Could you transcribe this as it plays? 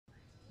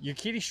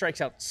Urquidy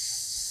strikes out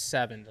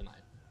 7 tonight.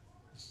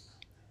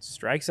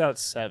 Strikes out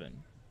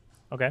 7.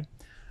 Okay. I'm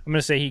going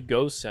to say he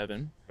goes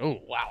 7. Oh,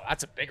 wow.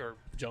 That's a bigger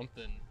jump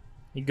than...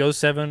 He goes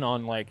 7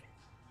 on, like,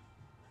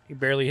 he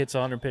barely hits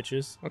 100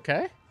 pitches.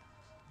 Okay.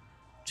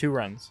 2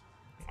 runs.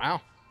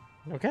 Wow.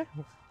 Okay.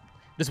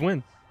 Just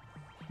win.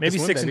 Maybe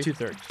Just win, 6 baby. and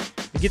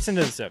 2/3. He gets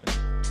into the 7.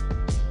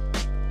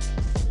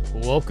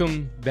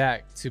 Welcome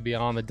back to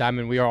Beyond the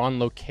Diamond. We are on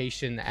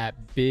location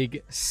at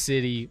Big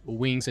City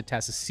Wings at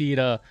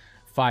Tasasita,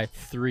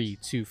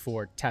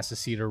 5324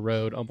 Tasasita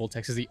Road, Humboldt,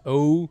 Texas. The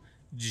OG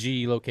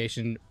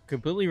location,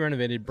 completely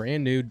renovated,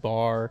 brand new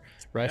bar,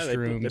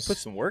 restrooms. They put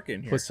some work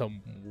in here. Put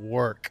some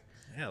work.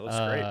 Yeah, it looks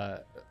great.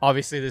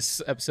 Obviously,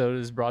 this episode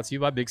is brought to you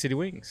by Big City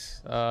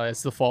Wings.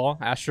 It's the fall.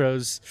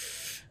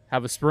 Astros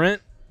have a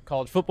sprint.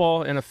 College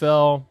football,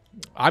 NFL.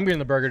 I'm getting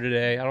the burger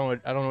today. I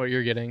don't know what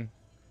you're getting.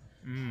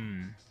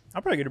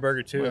 I'll probably get a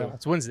burger too. Well,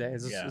 it's Wednesday.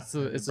 It's a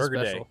burger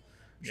special. day.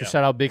 So Yeah.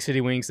 shout out Big City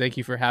Wings. Thank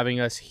you for having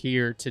us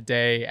here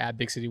today at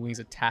Big City Wings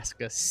at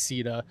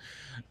Tascasita.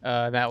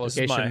 That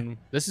location.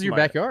 This is your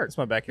backyard. It's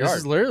my backyard. This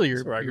is literally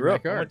That's where I your grew up. I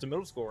backyard. went to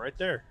middle school right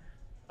there.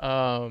 What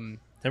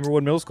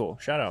Timberwood Middle School.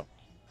 Shout out.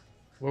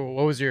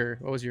 was your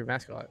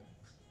mascot?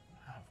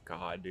 Oh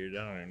God, dude,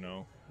 I don't even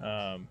know.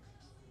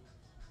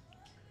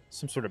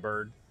 Some sort of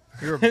bird.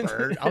 You're a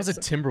bird. I was a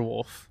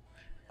Timberwolf.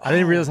 I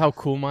didn't realize how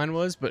cool mine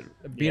was, but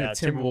being a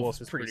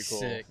Timberwolf is pretty cool.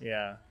 sick.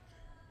 Yeah.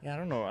 Yeah, I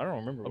don't know. I don't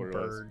remember what it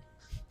was. Bird.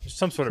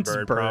 Some sort of It's a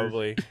bird, bird.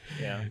 probably.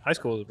 Yeah. High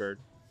school was a bird.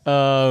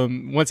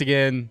 Once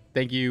again,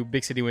 thank you,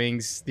 Big City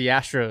Wings. The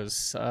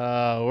Astros.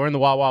 We're in the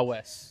Wild Wild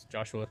West,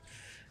 Joshua.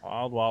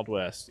 Wild Wild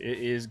West. It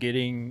is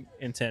getting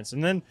intense.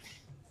 And then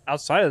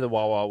outside of the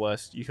Wild Wild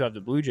West, you have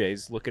the Blue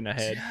Jays looking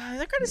ahead. Yeah,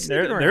 they're kind of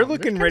They're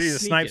looking ready to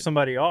snipe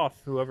somebody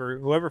off.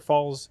 Whoever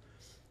falls,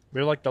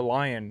 they're like the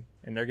lion,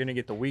 and they're going to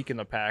get the weak in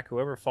the pack.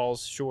 Whoever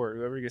falls short,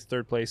 whoever gets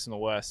third place in the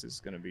West is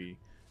going to be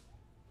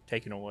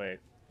taken away.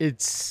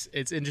 It's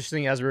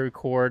interesting as we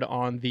record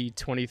on the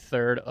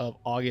 23rd of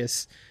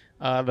August.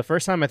 The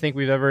first time I think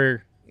we've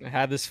ever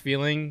had this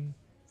feeling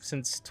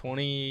since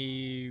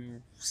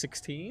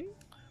 2016,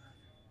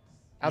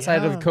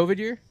 outside of the Yeah. COVID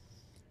year.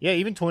 Yeah,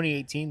 even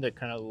 2018, that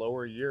kind of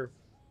lower year,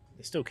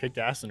 they still kicked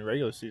ass in the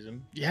regular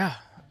season. Yeah.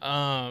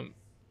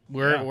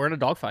 We're in a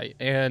dogfight,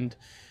 and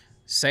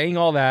saying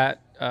all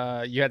that,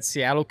 you had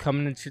Seattle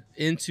coming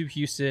into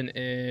Houston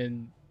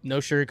and no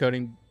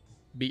sugarcoating,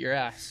 beat your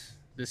ass.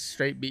 Just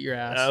straight beat your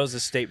ass. That was a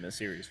statement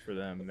series for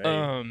them.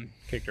 They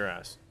kicked their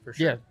ass for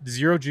sure. Yeah,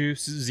 zero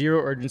juice, zero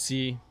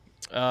urgency.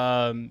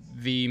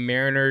 The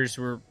Mariners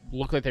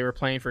looked like they were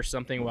playing for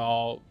something,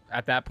 while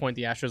at that point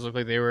the Astros looked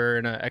like they were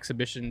in an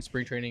exhibition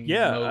spring training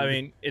Yeah, mode. I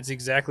mean, it's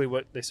exactly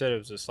what they said. It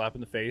was a slap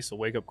in the face, a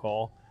wake-up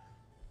call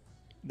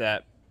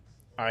that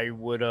I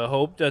would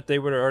hope that they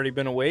would have already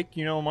been awake,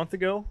 a month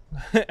ago.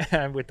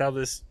 And without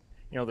this,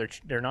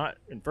 they're not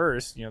in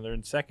first, they're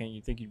in second.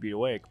 You'd think you'd be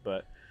awake,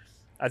 but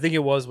I think it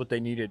was what they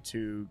needed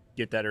to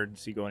get that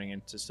urgency going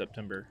into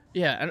September.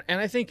 Yeah,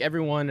 and I think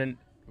everyone, and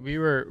we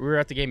were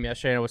at the game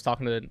yesterday, and I was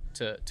talking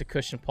to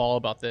Kush and Paul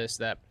about this,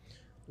 that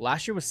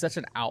last year was such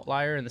an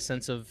outlier in the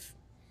sense of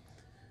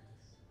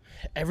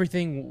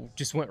everything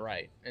just went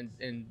right,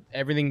 and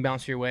everything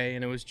bounced your way,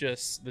 and it was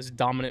just this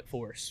dominant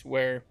force,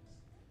 where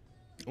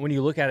when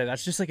you look at it,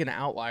 that's just like an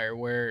outlier,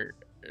 where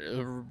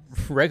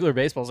regular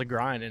baseball is a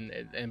grind,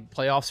 and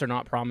playoffs are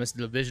not promised,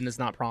 the division is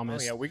not Oh,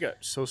 promised. yeah, we got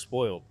so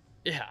spoiled.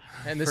 Yeah,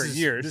 and this For is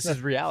years. this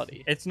is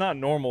reality. It's not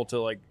normal to,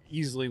 like,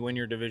 easily win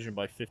your division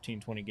by 15,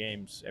 20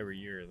 games every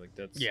year. Like,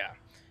 that's Yeah,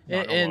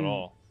 not normal at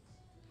all.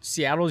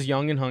 Seattle's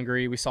young and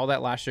hungry. We saw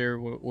that last year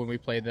when we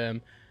played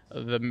them.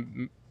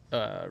 The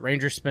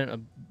Rangers spent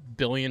 $1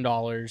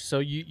 billion, so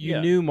you Yeah.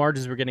 knew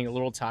margins were getting a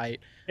little tight.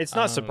 It's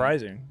not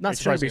surprising. not It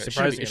shouldn't be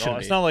surprising. It surprising shouldn't at all.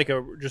 be. It's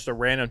not like just a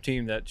random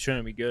team that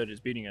shouldn't be good is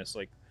beating us.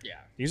 Like, Yeah,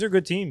 these are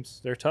good teams.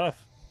 They're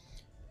tough.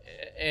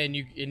 and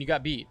you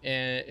got beat.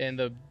 And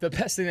the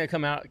best thing that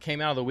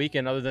came out of the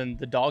weekend, other than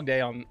the dog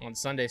day on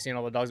Sunday, seeing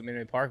all the dogs at Minute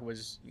Maid Park,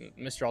 was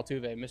Mr.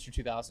 Altuve, Mr.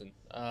 2000.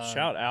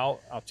 Shout out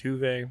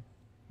Altuve,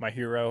 my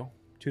hero.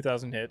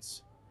 2,000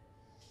 hits.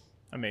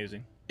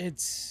 Amazing.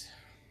 It's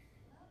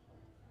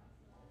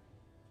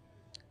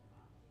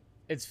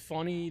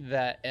funny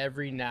that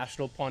every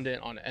national pundit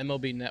on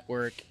MLB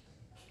Network,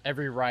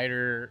 every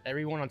writer,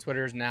 everyone on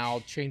Twitter is now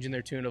changing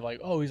their tune of like,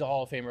 oh, he's a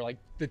Hall of Famer. Like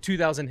the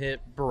 2,000 hit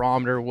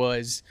barometer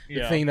was the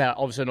Yeah. thing that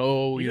all of a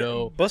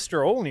sudden,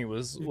 Buster Olney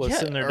was Yeah,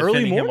 sitting there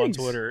early defending him on mornings.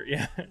 Twitter.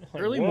 Yeah, like,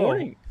 early whoa.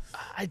 morning.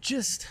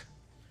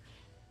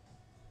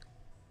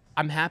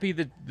 I'm happy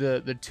that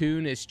the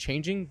tune is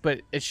changing,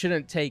 but it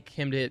shouldn't take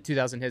him to hit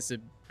 2,000 hits to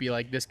be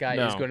like, this guy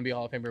is No. going to be a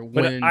Hall of Famer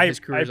But when I his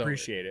career is over.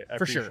 appreciate it.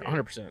 For sure,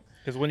 100%.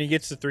 Because when he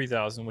gets to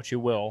 3,000, which he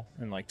will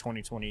in like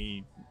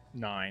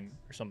 2029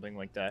 or something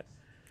like that,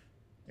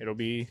 it'll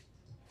be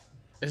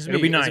It'll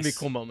be be nice. a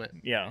cool moment.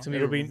 yeah. It's gonna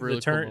be It'll a be really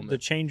the cool turn. moment. The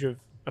change of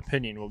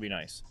opinion will be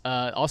nice.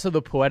 Also,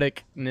 the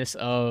poeticness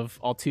of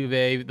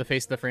Altuve, the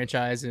face of the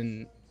franchise,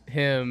 and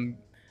him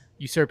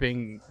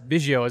usurping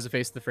Biggio as the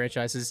face of the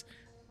franchise is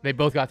They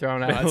both got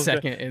thrown out at Both-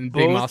 second in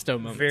big Both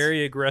milestone moments.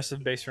 very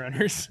aggressive base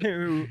runners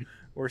who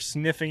were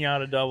sniffing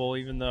out a double,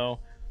 even though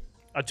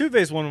a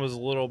two-phase one was a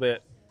little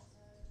bit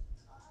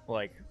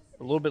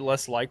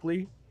less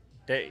likely.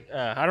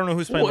 I don't know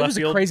who's playing Well, it left was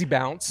a field. crazy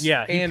bounce.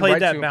 Yeah, he and played right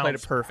that field bounce played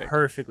it perfect.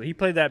 perfectly. He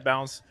played that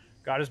bounce,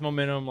 got his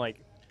momentum. Like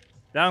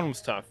that one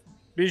was tough.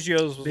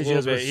 Biggio's was a little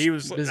Biggio's bit. was- He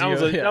was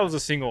Biggio, yeah. that was a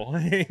single.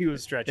 He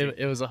was stretching.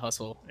 It was a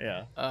hustle.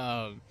 Yeah,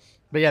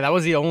 But yeah, that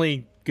was the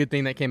only good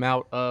thing that came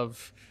out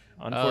of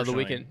the unfortunately.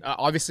 weekend.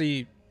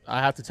 Obviously, I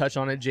have to touch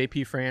on it.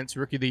 JP France,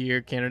 Rookie of the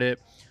Year candidate,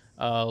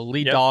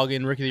 lead Yep. dog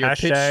in Rookie of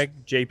the Year. Hashtag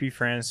JP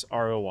France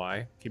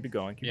ROY. Keep it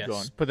going. Keep it going.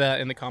 Yes, put that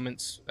in the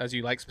comments as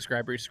you like.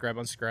 Subscribe, resubscribe,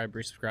 unsubscribe,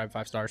 resubscribe.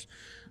 5 stars.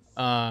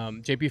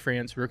 JP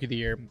France, Rookie of the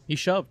Year. He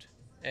shoved,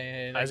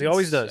 and As he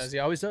always does. As he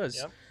always does.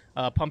 Yep.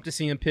 Pumped to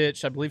see him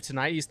pitch. I believe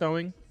tonight he's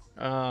throwing.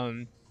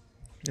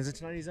 Is it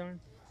tonight he's throwing?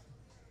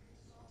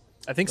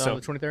 I think so.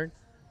 The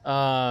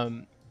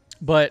 23rd.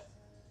 But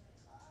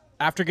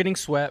after getting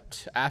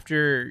swept,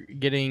 after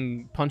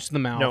getting punched in the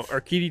mouth, No,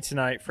 Urquidy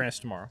tonight, France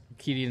tomorrow.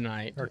 Kitty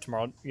tonight. Or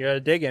tomorrow. You got a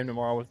day game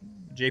tomorrow with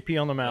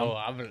JP on the mound.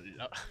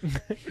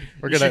 Oh,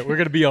 we're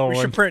gonna be on We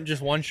one should print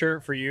just one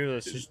shirt for you.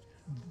 That's just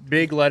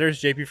big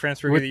letters, JP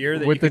France Rookie with, of the Year.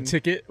 That with you the can,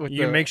 ticket. With you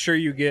the can make sure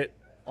you get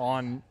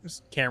on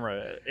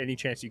camera any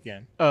chance you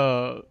can.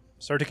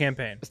 Start a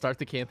campaign. Start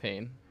the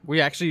campaign.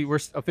 We're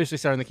officially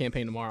starting the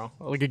campaign tomorrow.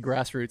 Like a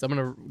grassroots. I'm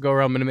gonna go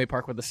around Minute Maid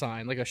Park with a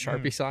sign, like a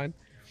Sharpie sign,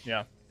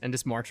 Yeah. and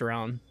just march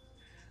around.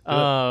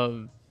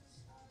 Do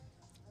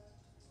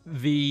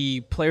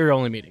The player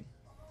only meeting.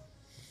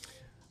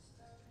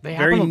 They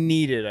Very happen to-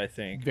 needed, I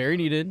think. very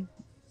needed.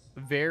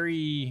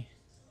 Very.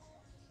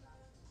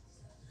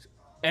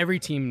 Every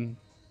team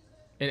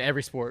in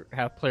every sport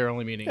have player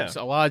only meetings. Yeah.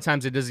 So a lot of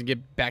times it doesn't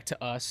get back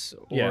to us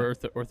or Yeah.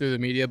 or through the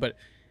media, but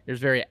it was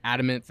very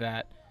adamant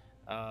that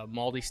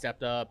Maldi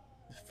stepped up.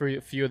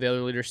 A few of the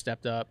other leaders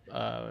stepped up,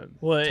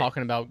 Well,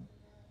 talking about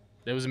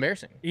it was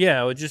embarrassing.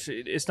 Yeah,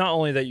 it's not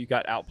only that you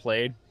got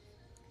outplayed.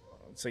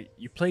 It's like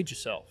you played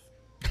yourself,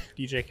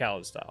 DJ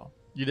Khaled style.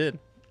 You did.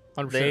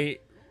 100%.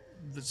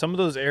 Some of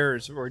those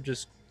errors were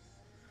just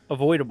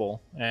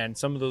avoidable, and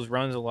some of those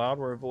runs allowed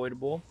were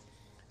avoidable.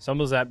 Some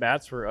of those at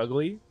bats were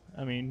ugly.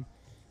 I mean,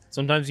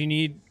 sometimes you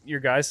need your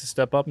guys to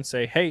step up and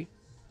say, "Hey,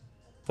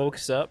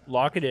 focus up,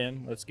 lock it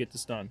in, let's get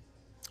this done."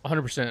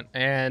 100%.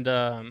 And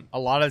a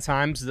lot of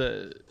times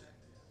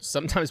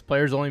sometimes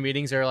players only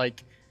meetings are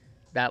like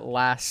that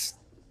last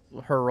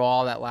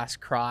hurrah, that last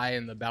cry,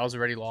 and the battle's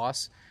already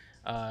lost.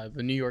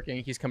 The New York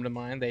Yankees come to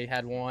mind. They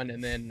had one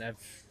and then have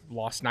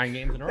lost 9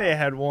 games in a row. They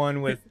had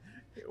one with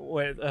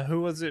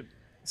who was it?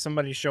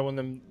 Somebody showing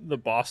them the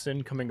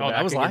Boston coming back.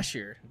 That was against- last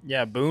year.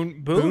 Yeah,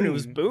 Boone. It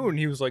was Boone.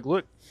 He was like,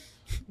 "Look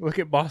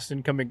at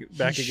Boston coming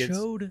back He against."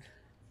 showed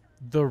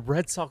the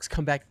Red Sox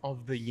comeback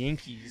of the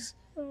Yankees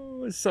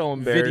Oh, it's so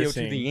video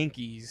embarrassing. to the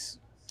Yankees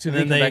to And the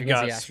then they comeback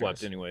got against the Astros.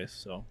 swept anyways.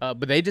 So But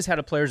they just had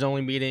a players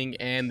only meeting,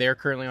 and they're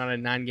currently on a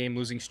 9-game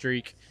losing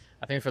streak.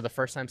 I think for the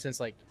first time since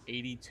like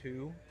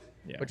 '82,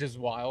 Yeah. which is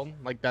wild.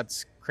 Like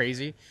that's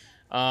crazy.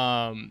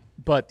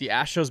 But the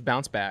Astros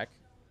bounce back.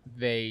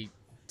 They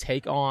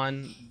take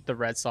on the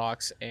Red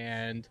Sox,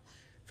 and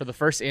for the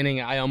first inning,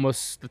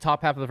 the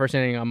top half of the first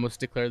inning, I almost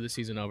declared the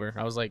season over.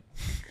 I was like,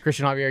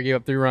 Christian Javier gave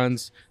up 3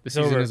 runs. The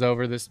season over. is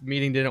over. This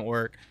meeting didn't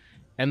work.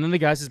 And then the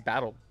guys just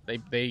battled.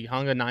 They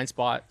hung a 9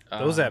 spot.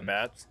 those at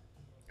bats,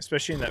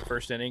 especially in that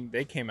first inning,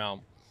 they came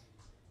out.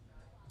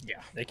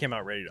 Yeah. They came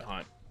out ready to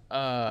hunt.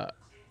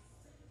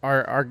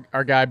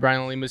 Our guy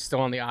Brian Lima is still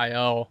on the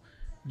IL.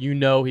 You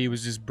know he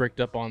was just bricked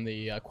up on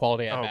the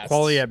quality at bats.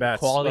 quality at-bats,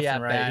 Quality left at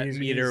and right. bat He's-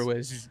 meter he's-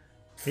 was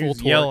He full was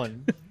torque.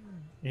 yelling.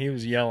 He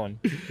was yelling.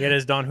 He had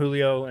his Don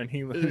Julio, and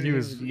he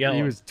was yelling.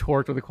 He was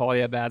torqued with the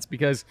quality at bats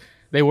because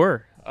they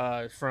were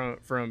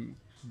from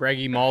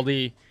Breggy,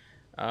 Maldi,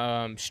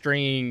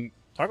 stringing.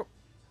 Talk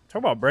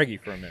about Breggy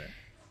for a minute.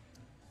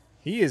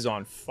 He is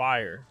on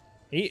fire.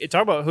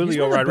 Talk about He's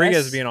Julio one of the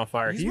Rodriguez best- being on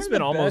fire. He's He's one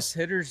been of the almost best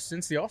hitters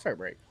since the All-Star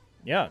break.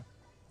 yeah.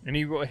 And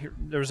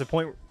there was a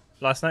point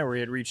last night where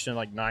he had reached in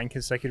like 9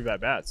 consecutive at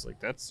bats. Like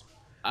that's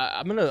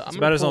I'm about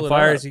gonna as pull on it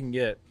fire up. as you can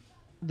get.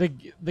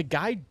 The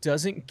guy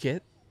doesn't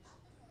get.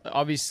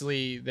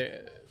 Obviously,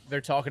 they're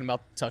talking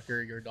about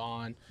Tucker,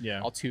 Yordan, Yeah.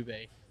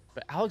 Altuve,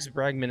 but Alex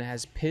Bregman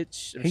has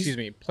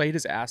He's- played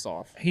his ass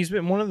off. He's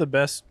been one of the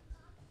best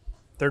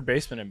third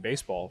basemen in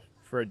baseball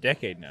for a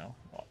decade now.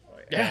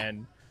 Yeah.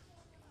 And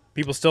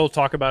people still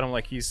talk about him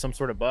like he's some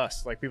sort of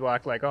bust. Like people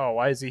act like, "Oh,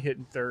 why is he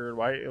hitting third?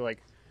 Why?"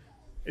 Like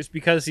it's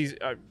because he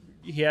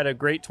had a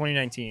great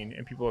 2019,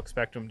 and people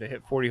expect him to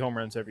hit 40 home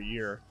runs every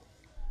year.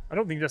 I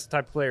don't think that's the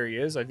type of player he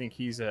is. I think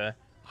he's a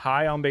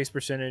high on base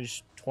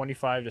percentage,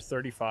 25 to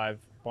 35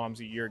 bombs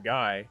a year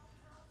guy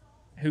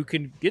who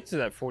can get to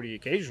that 40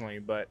 occasionally,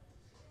 but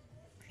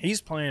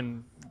he's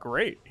playing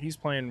great. He's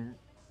playing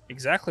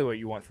exactly what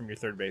you want from your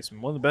third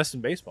baseman, one of the best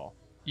in baseball.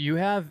 You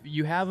have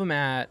him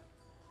at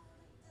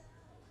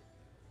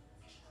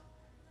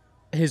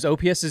his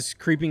OPS is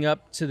creeping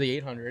up to the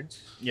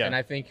 800s. Yeah. And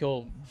I think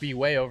he'll be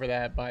way over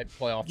that by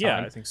playoff time.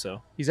 Yeah, I think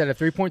so. He's at a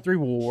 3.3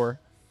 WAR.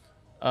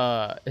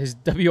 His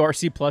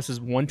WRC plus is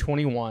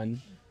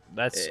 121.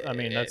 That's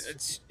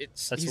that's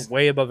he's,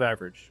 way above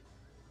average.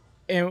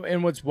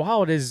 and what's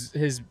wild is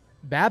his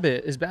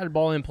BABIP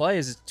ball in play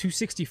is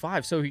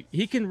 265. So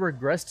he can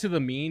regress to the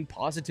mean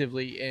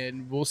positively,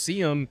 and we'll see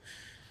him.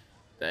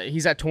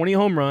 He's at 20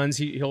 home runs.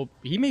 He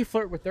may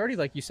flirt with 30,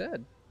 like you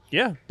said.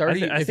 Yeah,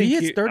 30. I If think he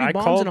hits 30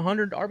 bombs and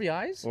 100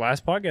 RBIs,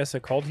 last podcast I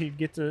called he'd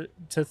get to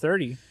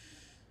 30.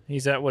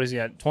 He's at, what is he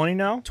at, 20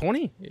 now?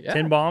 20. Yeah.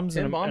 10 bombs,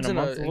 10 in, bombs in a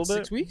month, a in little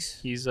bit. 6 weeks.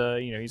 He's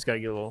he's got to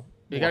get a little.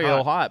 He got to get a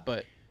little hot,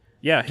 but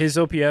yeah, his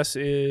OPS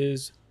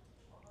is.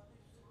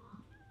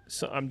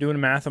 So I'm doing the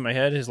math in my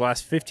head. His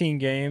last 15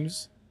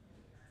 games,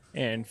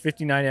 and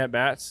 59 at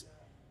bats.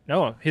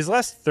 No, his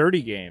last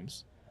 30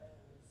 games,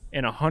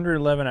 and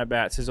 111 at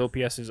bats. His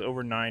OPS is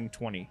over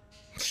 920.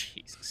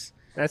 Jesus.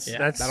 That's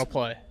that'll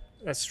play.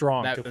 That's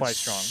strong. That's quite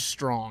strong.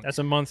 Strong. That's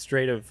a month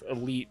straight of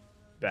elite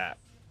bat.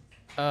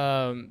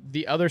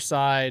 The other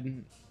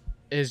side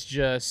is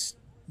just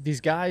these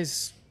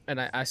guys,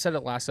 and I said it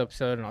last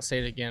episode, and I'll say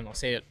it again. I'll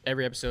say it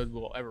every episode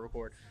we'll ever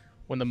record.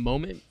 When the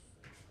moment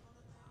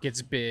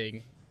gets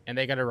big and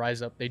they got to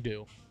rise up, they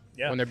do.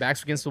 Yeah. When their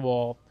back's against the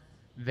wall,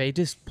 they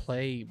just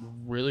play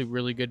really,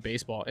 really good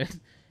baseball.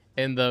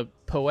 And the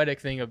poetic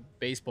thing of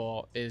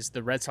baseball is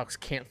the Red Sox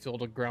can't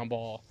field a ground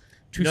ball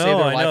to save their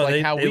life,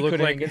 like how we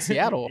couldn't against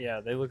Seattle. Yeah,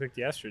 they look like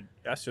the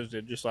Astros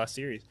did just last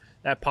series.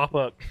 That pop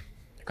up,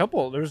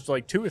 there's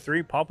like 2 or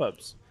 3 pop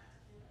ups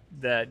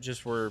that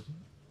just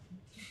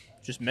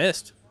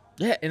missed.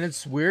 Yeah, and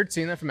it's weird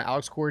seeing that from an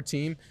Alex Cora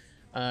team.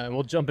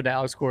 We'll jump into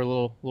Alex Cora a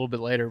little bit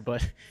later,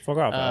 but Fuck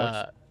off,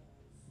 Alex.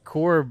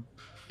 Cora,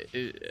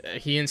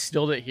 he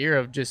instilled it here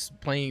of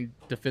just playing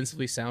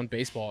defensively sound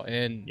baseball,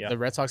 and the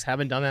Red Sox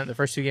haven't done that in the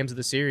first 2 games of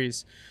the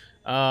series.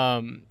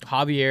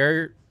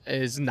 Javier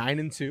is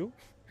 9-2.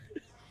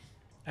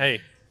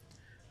 Hey,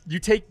 you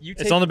take.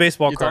 It's on the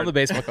baseball card. It's on the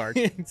baseball card.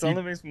 It's on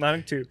the baseball.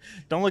 9-2.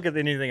 Don't look at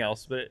anything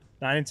else, but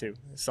 9-2.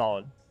 It's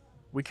solid.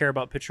 We care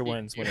about pitcher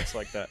wins when it's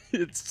like that.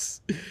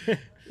 It's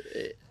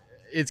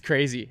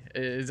crazy.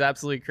 It's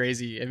absolutely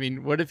crazy. I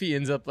mean, what if he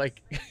ends up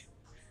like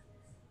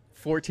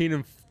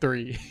 14-3,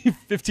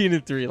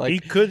 15-3? Like he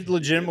could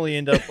legitimately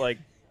end up like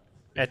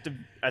at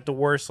the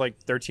worst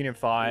like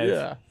 13-5.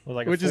 Yeah, with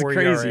like which a 4 is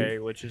crazy.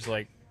 ERA, which is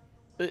like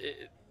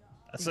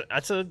that's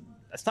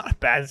not a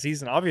bad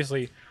season.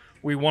 Obviously,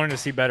 we wanted to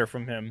see better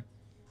from him,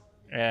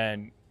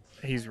 and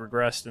he's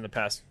regressed in the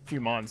past few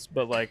months.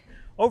 But like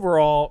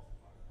overall,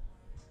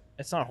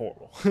 it's not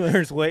horrible.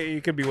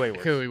 It could be way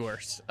worse. Could be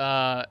worse.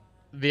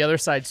 The other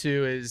side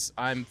too is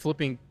I'm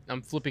flipping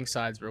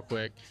sides real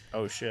quick.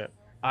 Oh shit!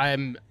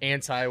 I'm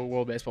anti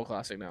World Baseball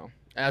Classic now,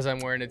 as I'm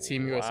wearing a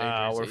Team USA jersey.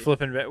 Wow, we're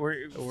flipping.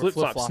 We're flip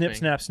flop. Snip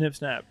snap. Snip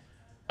snap.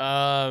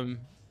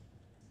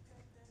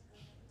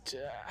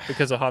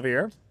 Because of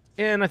Javier.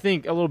 And I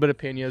think a little bit of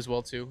Pena as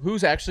well too,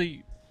 who's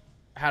actually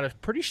had a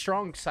pretty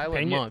strong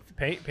silent month.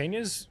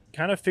 Pena's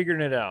kind of figuring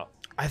it out.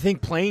 I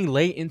think playing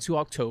late into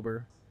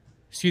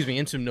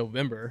into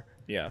November.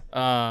 Yeah.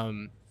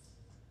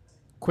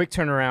 Quick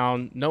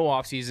turnaround, no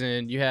off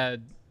season. You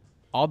had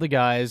all the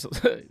guys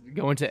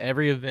going to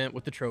every event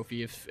with the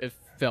trophy. If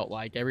felt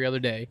like every other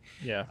day.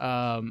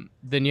 Yeah.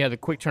 Then you had the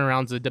quick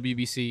turnarounds of the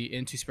WBC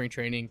into spring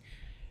training,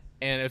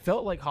 and it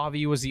felt like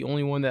Javi was the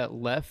only one that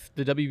left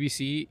the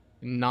WBC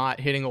not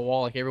hitting a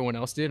wall like everyone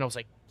else did. And I was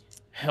like,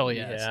 hell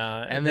yes.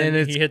 Yeah. And then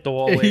he hit the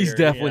wall later. He's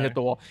definitely hit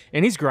the wall.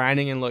 And he's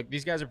grinding. And look,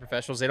 these guys are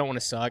professionals. They don't want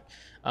to suck.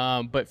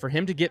 But for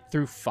him to get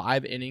through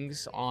 5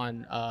 innings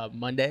on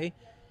Monday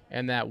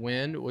and that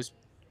win was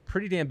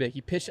pretty damn big.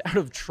 He pitched out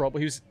of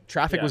trouble.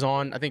 Traffic was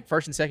on. I think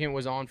first and second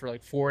was on for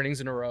like 4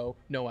 innings in a row.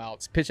 No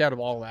outs. Pitched out of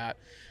all that.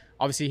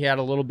 Obviously, he had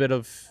a little bit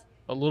of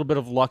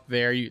luck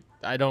there.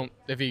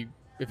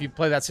 If you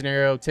play that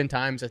scenario 10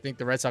 times, I think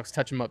the Red Sox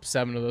touch him up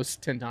 7 of those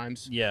 10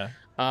 times. Yeah.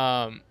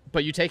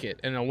 But you take it,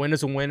 and a win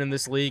is a win in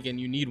this league, and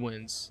you need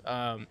wins.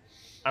 I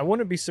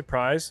wouldn't be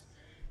surprised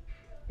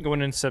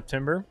going in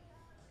September.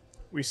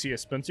 We see a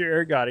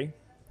Spencer Arrighetti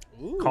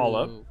call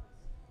up.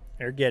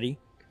 Arrighetti.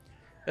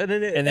 And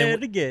then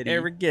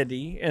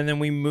Arrighetti. And then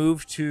we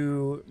move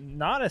to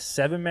not a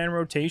 7-man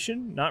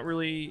rotation, not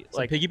really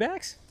like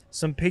piggybacks.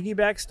 Some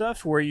piggyback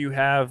stuff where you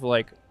have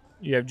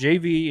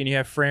JV and you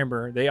have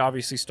Framber. They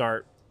obviously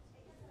start.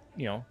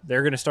 They're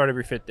going to start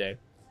every 5th day,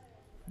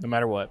 no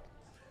matter what.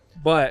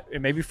 But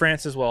it may be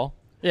France as well.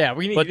 Yeah,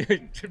 we need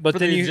but for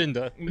then the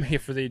agenda. Yeah,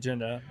 for the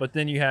agenda. But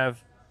then you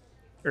have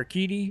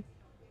Urquidy,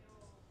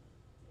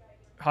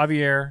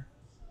 Javier,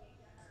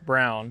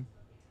 Brown,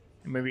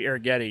 and maybe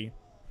Arrighetti.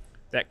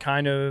 That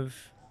kind of,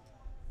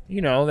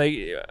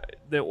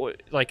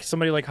 like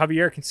somebody like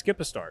Javier can skip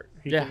a start.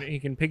 He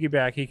can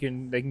piggyback.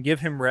 They can give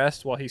him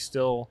rest while he's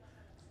still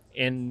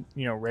in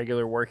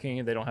regular working,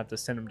 and they don't have to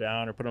send him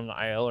down or put him on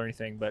the IL or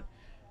anything. But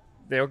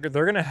they're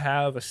gonna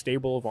have a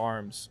stable of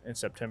arms in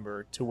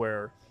September to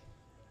where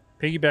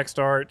piggyback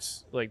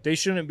starts. Like they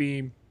shouldn't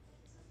be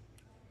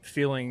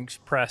feeling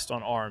pressed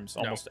on arms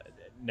almost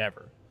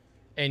never.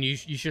 and you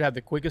should have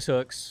the quickest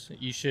hooks.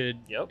 You should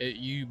Yep.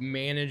 you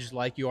manage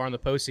like you are in the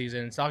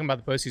postseason. And talking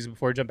about the postseason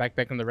before we jump back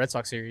in the Red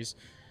Sox series,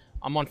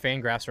 I'm on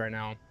Fangraphs right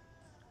now.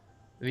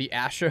 The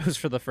Astros,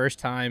 for the first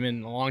time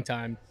in a long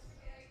time,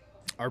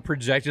 are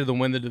projected to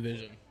win the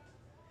division,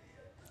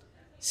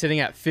 sitting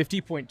at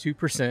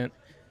 50.2%.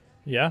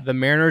 Yeah. The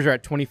Mariners are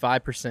at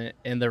 25%,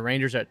 and the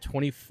Rangers are at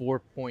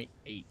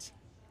 24.8%.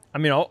 I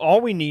mean,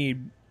 all we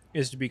need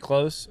is to be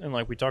close. And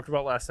like we talked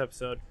about last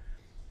episode,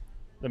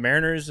 the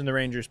Mariners and the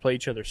Rangers play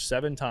each other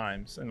 7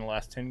 times in the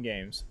last 10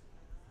 games.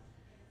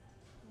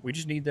 We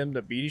just need them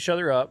to beat each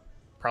other up,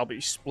 probably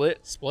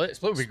split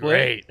Would be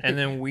great. and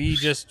then we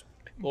just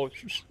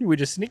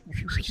sneak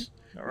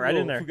right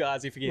in there.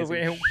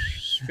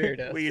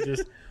 Fugazi, We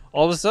just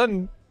all of a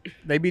sudden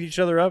they beat each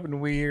other up, and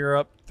we are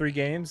up 3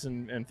 games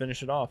and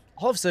finish it off.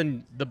 All of a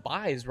sudden, the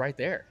bye is right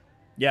there.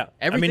 Yeah,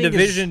 Everything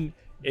division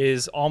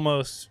is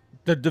almost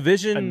The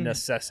division, a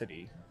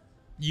necessity.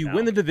 you now.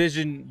 win the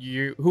division.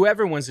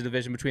 Whoever wins the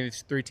division between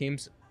these 3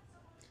 teams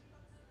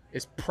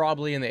is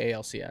probably in the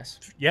ALCS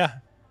Yeah,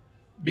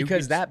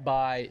 because that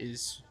bye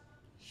is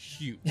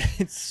huge.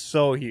 it's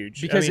so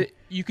huge. Because I mean,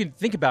 you can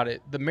think about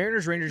it, the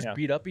Mariners Rangers Yeah.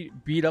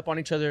 beat up on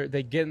each other.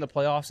 They get in the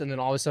playoffs, and then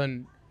all of a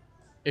sudden,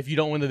 if you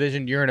don't win the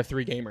division, you're in a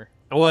 3-gamer.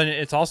 well, and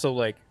it's also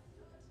like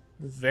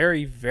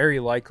very, very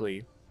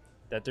likely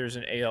that there's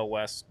an AL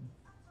West,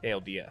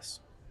 ALDS,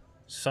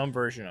 some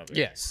version of it.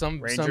 Yeah,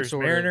 some Rangers,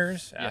 sort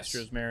Mariners, of, yes.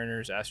 Astros,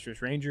 Mariners,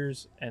 Astros,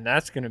 Rangers, and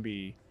that's gonna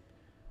be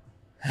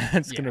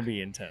gonna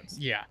be intense.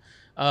 Yeah,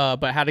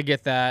 but how to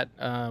get that?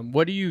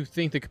 What do you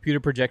think the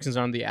computer projections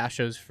on the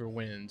Astros for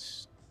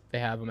wins? They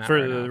have them at For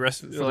right the now?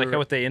 rest, For like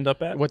what they end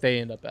up at, what they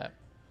end up at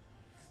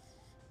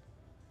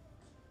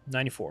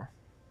 94.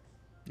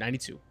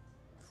 92.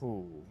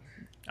 Ooh,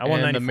 I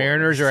want 94. The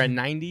Mariners are at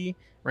 90.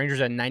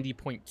 Rangers at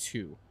 90.2.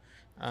 So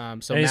and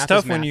it's math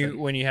tough is when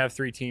mathing. you have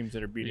 3 teams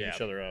that are beating Yeah.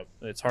 each other up.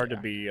 It's hard Yeah.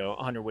 to be a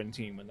 100-win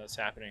team when that's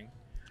happening.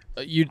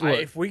 If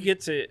If we get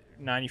to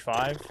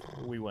 95,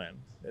 we win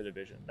the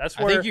division. That's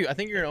I where.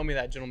 think you're gonna owe me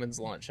that gentleman's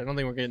lunch. I don't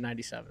think we're getting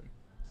 97.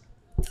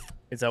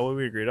 Is that what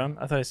we agreed on?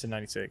 I thought I said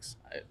 96.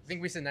 I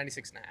think we said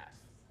 96 and a half.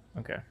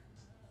 Okay.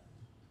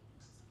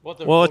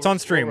 Well, it's on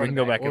stream. We can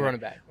go back We'll and- run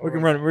it back. We're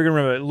gonna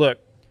run it. Look,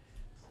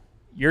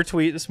 your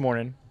tweet this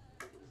morning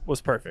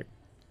was perfect.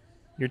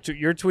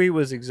 Your tweet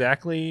was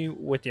exactly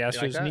what the You like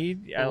Astros that?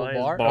 need. A little It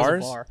was bar? That was a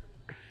bars. bar.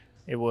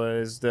 It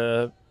was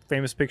the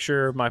famous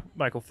picture of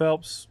Michael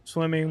Phelps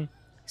swimming.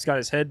 He's got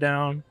his head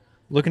down,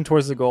 looking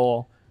towards the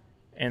goal,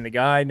 and the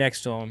guy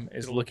next to him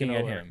is looking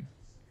at over. him.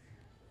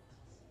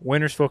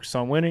 Winners focus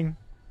on winning.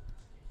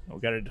 We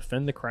got to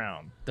defend the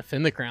crown.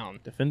 Defend the crown.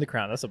 Defend the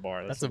crown. That's a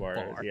bar. That's That's a a bar.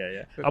 bar.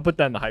 Yeah. I'll put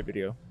that in the hype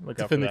video. Look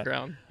out for Defend the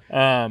that.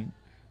 crown.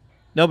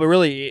 No, but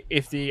really,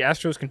 if the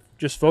Astros can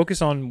just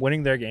focus on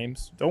winning their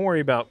games, don't worry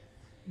about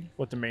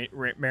what the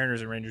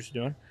Mariners and Rangers are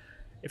doing.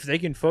 If they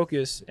can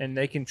focus and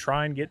they can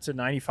try and get to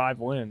 95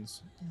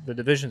 wins, the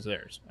division's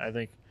theirs. I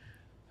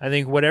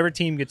think whatever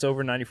team gets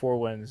over 94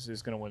 wins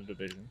is going to win the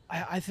division.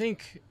 I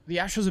think the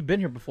Astros have been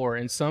here before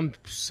in some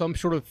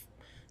sort of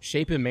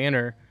shape and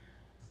manner.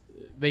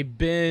 They've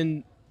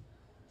been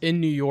in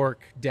New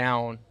York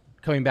down,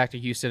 coming back to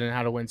Houston and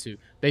how to win to.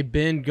 They've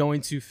been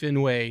going to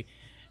Fenway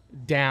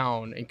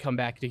down and come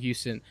back to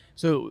Houston.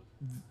 So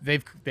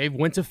they've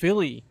went to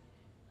Philly.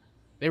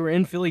 They were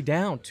in Philly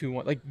down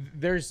 2-1. Like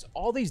there's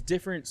all these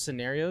different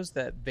scenarios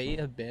that they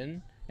have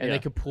been and Yeah. they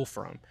could pull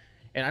from.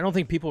 And I don't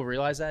think people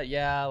realize that.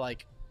 Yeah,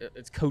 like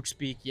it's coach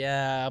speak.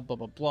 Yeah, blah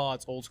blah blah.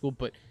 It's old school,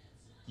 but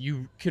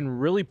you can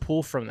really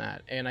pull from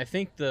that. And I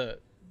think the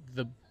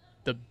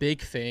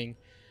big thing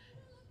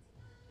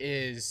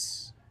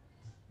is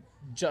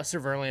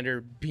Justin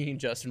Verlander being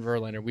Justin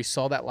Verlander. We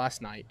saw that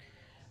last night.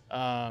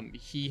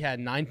 He had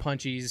 9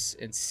 punchies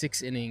in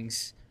 6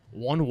 innings,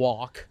 1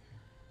 walk.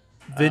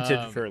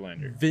 Vintage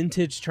Verlander.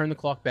 Vintage turn the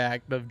clock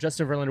back. The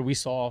Justin Verlander we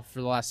saw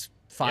for the last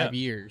 5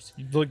 years.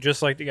 You look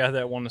just like the guy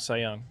that won the Cy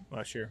Young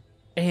last year.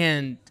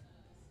 And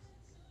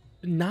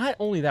not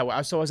only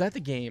that, so I was at the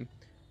game,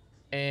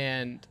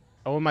 and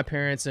my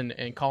parents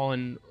and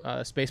Colin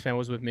Spaceman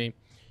was with me.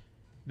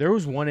 There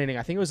was one inning,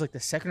 I think it was like the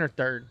second or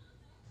third.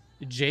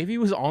 JV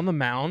was on the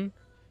mound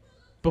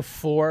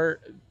before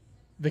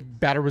the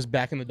batter was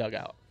back in the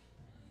dugout.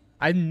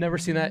 I've never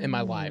seen that in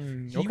my life.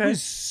 He okay.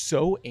 was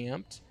so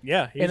amped.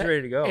 Yeah, he's And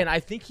ready to go. And I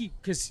think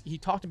because he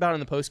talked about it in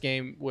the post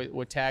game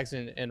with Tags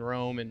and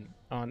Rome and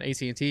on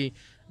AT&T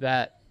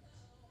that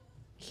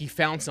he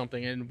found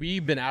something, and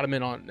we've been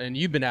adamant on, and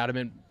you've been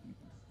adamant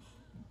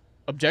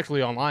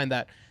objectively online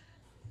that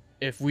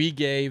if we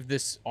gave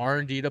this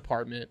R&D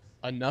department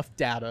enough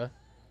data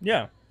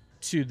yeah.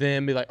 to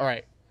them be like, all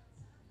right,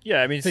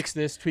 Yeah, I mean, fix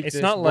this, tweak it's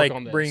this, not work like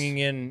on this. bringing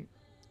in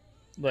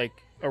like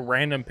a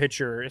random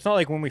pitcher. It's not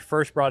like when we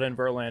first brought in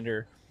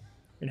Verlander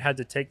and had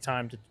to take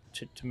time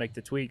to make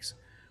the tweaks.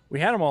 We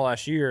had him all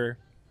last year.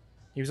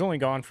 He was only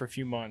gone for a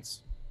few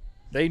months.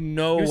 They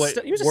know he was,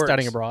 what he was works.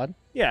 studying abroad.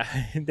 Yeah,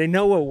 they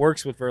know what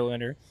works with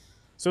Verlander.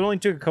 So it only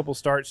took a couple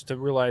starts to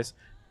realize,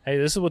 hey,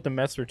 this is what the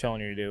Mets were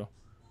telling you to do.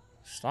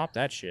 stop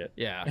that shit.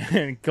 Yeah.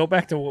 And go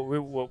back to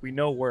what we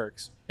know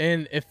works.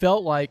 And it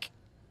felt like,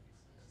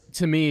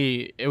 to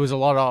me, it was a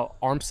lot of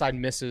arm side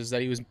misses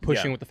that he was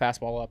pushing with the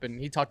fastball up. And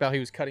he talked about he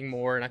was cutting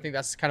more. And I think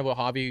that's kind of what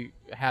Javi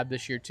had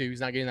this year, too. He's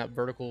not getting that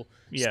vertical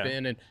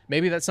spin. And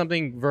maybe that's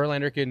something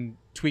Verlander can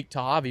tweak to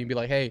Javi and be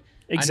like, hey,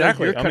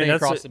 exactly. I know you're cutting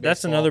across the baseball.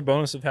 That's another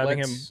bonus of having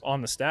him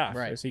on the staff,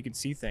 right? So he can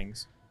see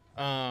things.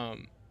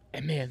 And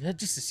man,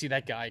 just to see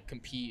that guy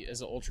compete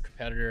as an ultra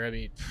competitor,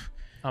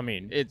 I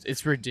mean,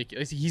 it's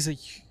ridiculous. He's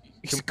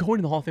going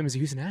to the Hall of Fame as a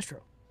Houston Astro.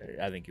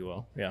 I think you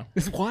will. Yeah,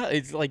 it's wild.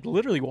 It's like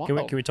literally wild.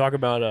 Can we talk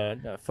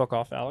about fuck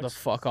off Alex? The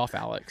fuck off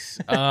Alex.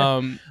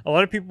 A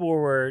lot of people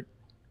were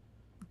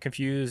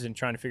confused and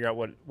trying to figure out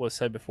what was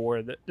said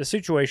before. The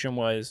situation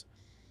was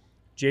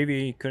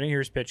JV couldn't hear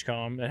his pitch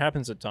comm. That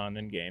happens a ton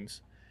in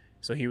games.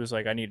 So he was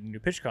like, I need a new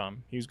pitch comm.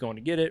 He was going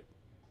to get it.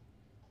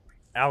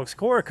 Alex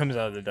Cora comes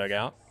out of the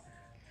dugout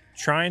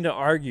trying to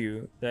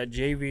argue that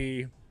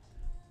JV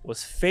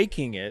was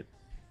faking it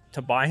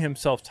to buy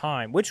himself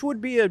time, which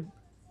would be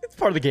it's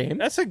part of the game.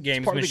 That's a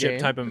gamesmanship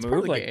type of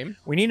move. Game.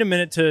 We need a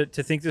minute to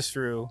think this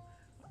through,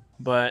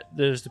 but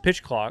there's the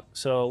pitch clock,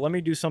 so let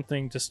me do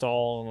something to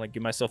stall and like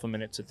give myself a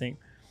minute to think.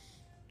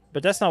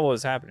 But that's not what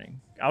was happening.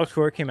 Alex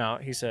Cora came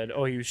out. He said,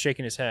 "Oh, he was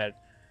shaking his head."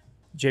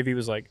 JV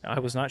was like, "I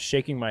was not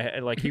shaking my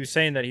head." Like he was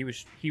saying that he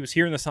was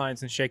hearing the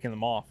signs and shaking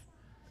them off.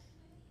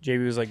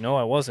 JV was like, "No,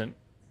 I wasn't."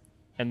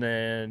 And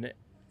then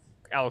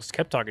Alex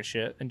kept talking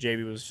shit, and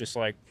JV was just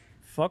like,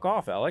 "Fuck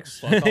off, Alex."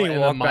 He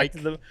walked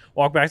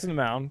back to the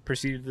mound,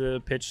 proceeded to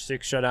pitch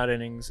 6 shutout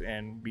innings,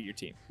 and beat your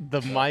team.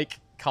 The mic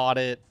caught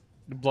it.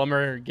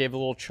 Blummer gave a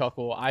little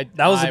chuckle.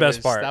 That was the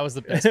best part. That was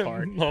the best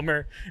part.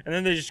 Blummer. And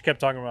then they just kept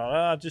talking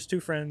about, just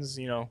two friends,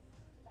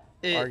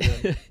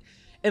 arguing.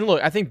 And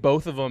look, I think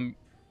both of them,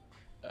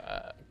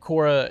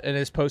 Cora in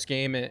his post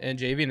game and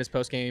JV in his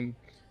post game,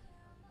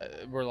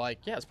 were like,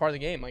 yeah, it's part of the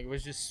game. Like it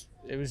was just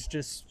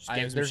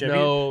there's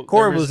no.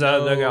 Cora was out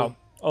of the dugout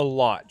a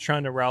lot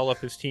trying to rile up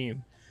his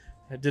team.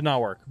 It did not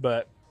work,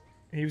 but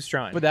he was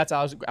trying. But that's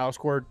Alex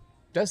Cora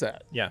does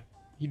that. Yeah.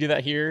 He did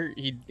that here.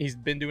 He's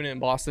been doing it in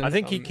Boston. I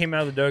think he came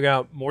out of the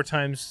dugout more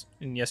times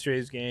in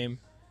yesterday's game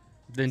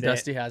than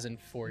Dusty has in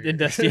 4 years. Than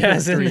Dusty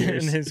has in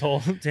his whole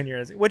 10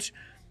 years. Which,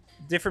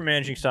 different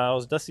managing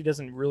styles. Dusty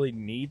doesn't really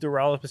need to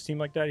rile up his team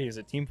like that. He has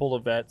a team full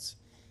of vets.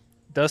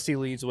 Dusty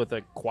leads with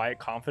a quiet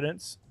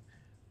confidence,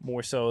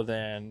 more so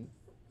than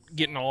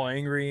getting all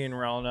angry and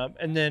riling up.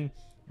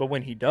 But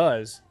when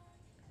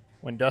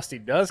Dusty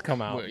does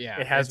come out,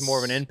 it has more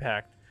of an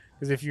impact.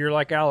 Because if you're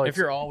like Alex, if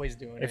you're always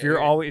doing it, if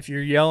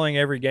you're yelling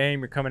every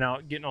game, you're coming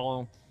out getting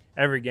all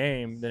every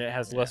game, then it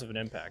has less of an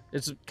impact.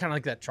 It's kind of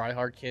like that try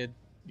hard kid.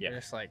 Yeah, you're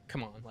just like,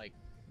 come on, like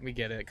we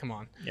get it, come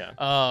on. Yeah.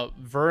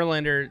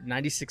 Verlander,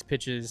 96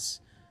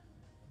 pitches,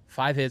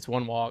 5 hits,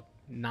 1 walk,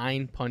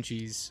 9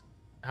 punchies.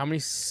 How many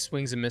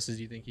swings and misses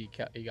do you think he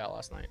got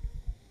last night?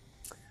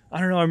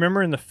 I don't know. I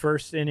remember in the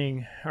first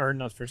inning, or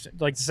not the first,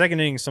 like the second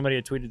inning, somebody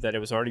had tweeted that it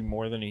was already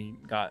more than he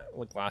got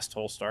like last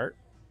whole start.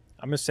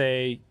 I'm gonna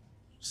say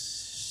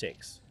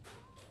 6.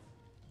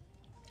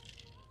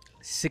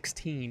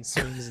 16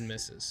 swings and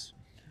misses.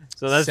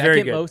 So that's second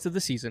very good. Most of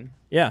the season.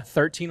 Yeah.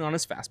 13 on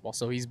his fastball,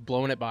 so he's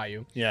blowing it by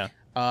you. Yeah.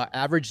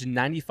 Averaged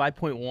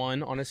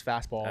 95.1 on his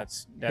fastball.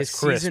 That's his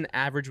crisp. Season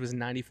average was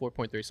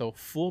 94.3, so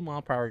full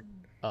mile per hour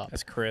up.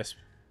 That's crisp.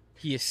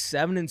 He is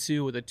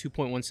 7-2 with a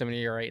 2.17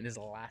 ERA in his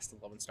last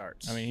 11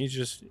 starts. I mean, he's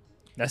just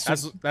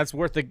that's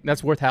worth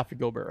half the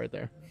Gobert right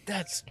there.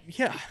 That's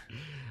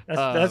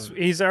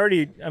he's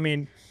already. I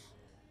mean,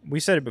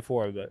 we said it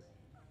before, but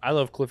I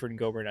love Clifford and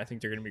Gobert. And I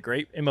think they're going to be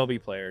great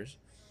MLB players.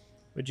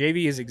 But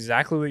JV is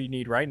exactly what you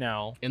need right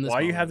now.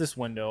 While you have this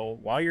window,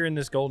 while you're in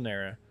this golden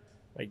era,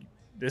 like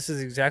this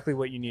is exactly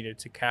what you needed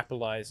to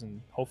capitalize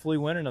and hopefully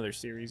win another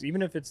series,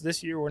 even if it's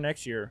this year or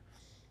next year.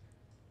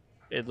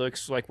 It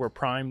looks like we're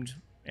primed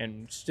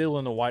and still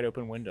in the wide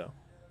open window.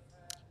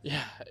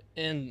 Yeah,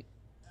 and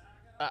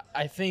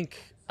I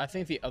think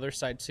the other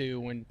side too,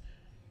 when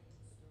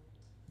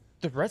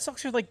the Red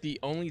Sox are like the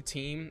only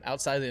team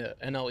outside the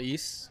NL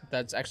East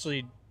that's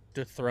actually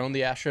dethroned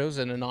the Astros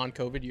in a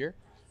non-COVID year.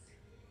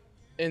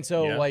 And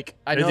so,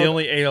 I know they're the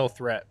only AL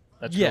threat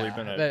that's really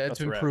been that's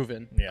been threat.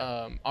 Proven.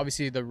 Yeah.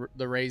 Obviously,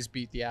 the Rays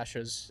beat the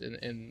Astros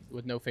in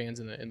with no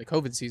fans in the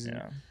COVID season.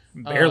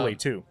 Yeah.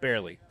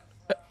 Barely.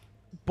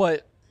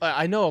 But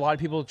I know a lot of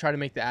people try to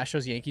make the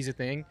Astros Yankees a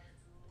thing.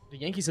 The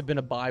Yankees have been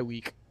a bye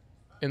week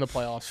in the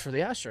playoffs for the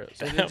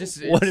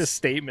Astros. What a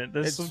statement!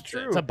 That's so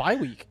true. It's a bye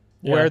week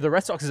where the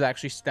Red Sox has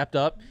actually stepped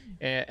up,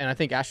 and I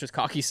think Astros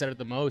Cocky said it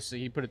the most. So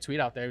he put a tweet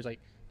out there. He was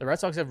like, the Red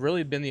Sox have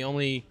really been the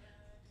only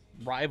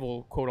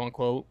rival, quote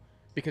unquote,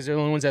 because they're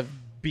the only ones that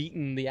have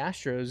beaten the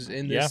Astros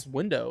in this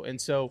window. And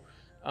so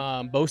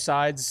both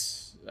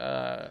sides,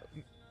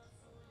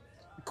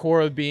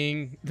 Cora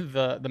being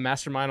the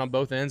mastermind on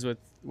both ends with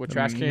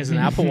trash cans and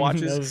Apple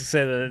Watches.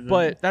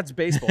 But that's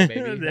baseball,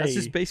 baby. That's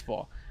just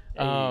baseball.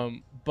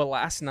 But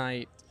last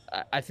night,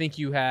 I think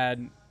you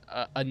had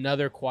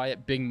another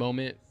quiet big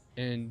moment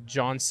in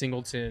John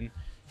Singleton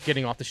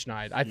getting off the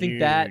schneid. I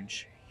think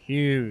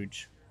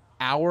huge.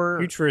 hour,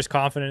 Huge for his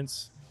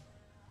confidence.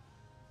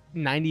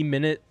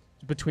 90-minute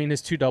between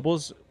his two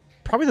doubles,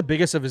 probably the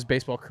biggest of his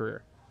baseball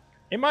career.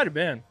 It might have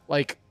been.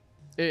 Like,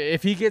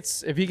 if he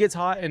gets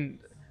hot, and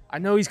I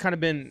know he's kind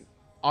of been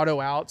auto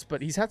outs,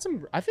 but he's had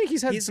some. I think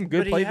he's had some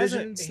good play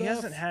vision. And He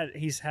hasn't had.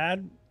 He's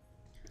had.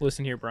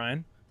 Listen here,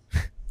 Brian.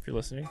 If you're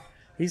listening,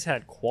 he's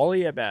had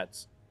quality at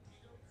bats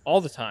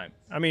all the time.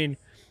 I mean,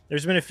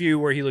 there's been a few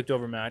where he looked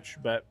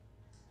overmatched, but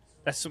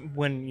that's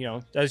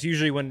when that's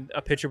usually when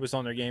a pitcher was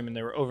on their game and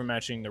they were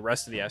overmatching the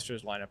rest of the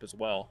Astros lineup as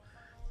well.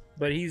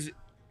 But he's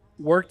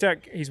worked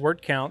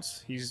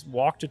counts. He's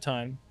walked a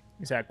ton.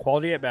 He's had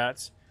quality at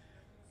bats.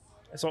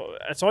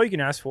 That's all you can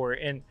ask for.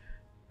 And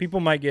people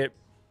might get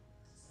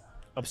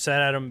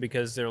upset at him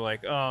because they're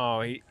like,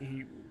 oh,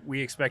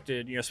 we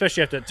expected,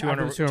 especially after that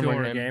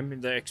 200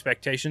 game, the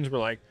expectations were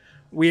like,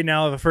 we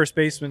now have a first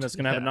baseman that's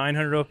going to have a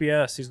 900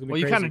 OPS. He's going to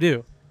be crazy. You kind of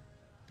do.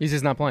 He's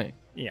just not playing.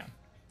 Yeah.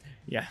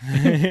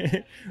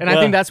 And I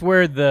think that's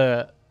where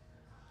the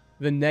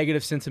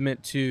negative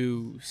sentiment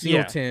to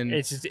Singleton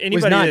it's just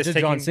was not just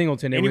John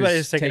Singleton. Anybody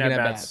was that's taking at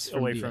bats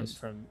away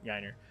from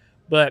Yainer.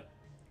 But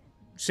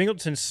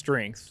Singleton's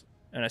strength,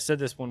 and I said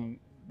this when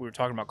we were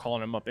talking about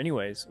calling him up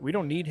anyways, we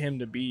don't need him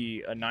to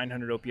be a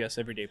 900 OPS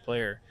everyday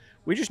player.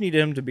 We just need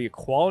him to be a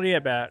quality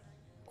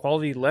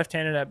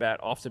left-handed at bat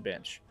off the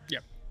bench.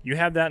 Yep. You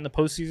have that in the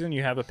postseason.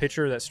 You have a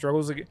pitcher that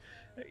struggles.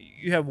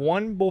 You have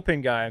one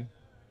bullpen guy.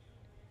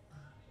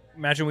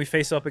 Imagine we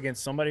face up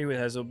against somebody who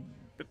has a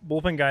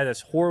bullpen guy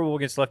that's horrible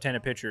against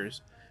left-handed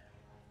pitchers,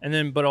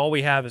 but all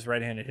we have is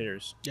right-handed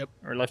hitters. Yep.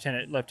 Or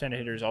left-handed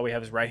hitters. All we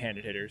have is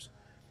right-handed hitters.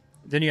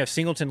 Then you have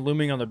Singleton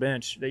looming on the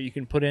bench that you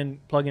can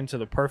plug into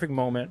the perfect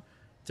moment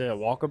to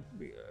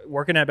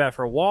working at bat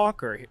for a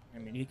walk, or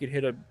he could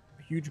hit a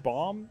huge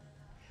bomb.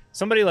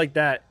 Somebody like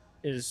that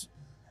is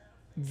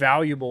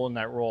valuable in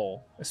that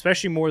role,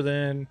 especially more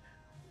than,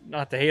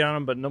 not to hate on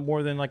him, but no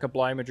more than like a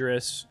Bly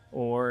Madris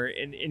or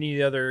in any of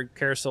the other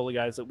carousel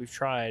guys that we've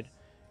tried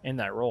in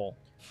that role.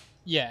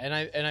 Yeah,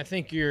 and I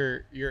think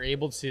you're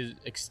able to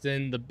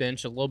extend the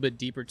bench a little bit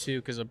deeper too,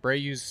 because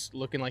Abreu's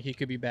looking like he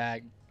could be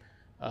back.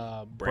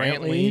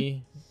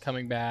 Brantley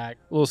coming back.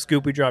 A little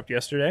scoop we dropped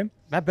yesterday.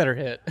 That better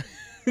hit.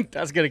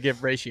 That's gonna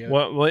give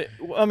ratio. What?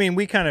 I mean,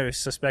 we kind of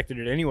suspected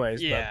it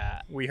anyways. Yeah.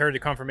 But we heard the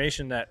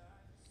confirmation that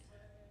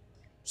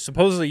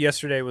supposedly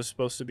yesterday was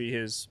supposed to be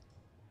his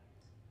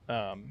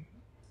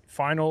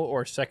final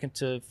or second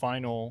to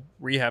final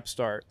rehab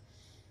start.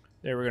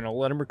 They were gonna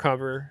let him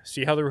recover,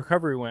 see how the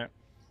recovery went,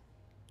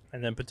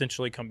 and then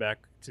potentially come back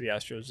to the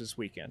Astros this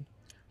weekend.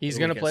 He's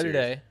gonna play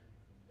today.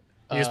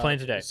 He is playing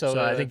today.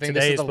 So I think today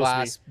this is the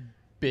last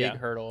big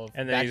hurdle.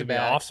 And then he's going to be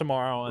off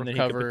tomorrow, and then he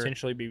could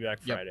potentially be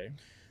back Friday.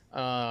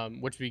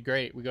 Which would be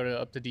great. We go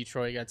up to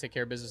Detroit. You got to take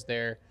care of business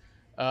there.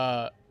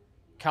 Kyle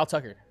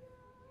Tucker.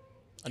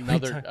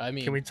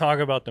 Can we talk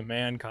about the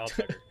man, Kyle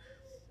Tucker?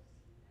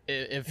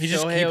 If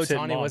Shohei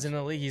Ohtani was in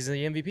the league, he's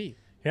the MVP.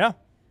 Yeah.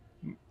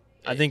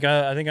 I think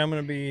I'm going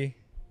to be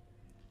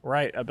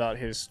right about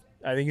his.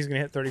 I think he's going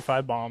to hit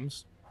 35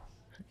 bombs.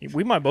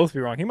 We might both be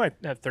wrong. He might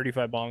have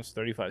 35 bombs,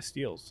 35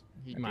 steals.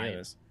 He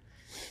might.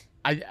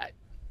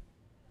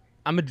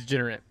 I'm a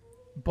degenerate,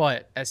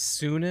 but as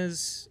soon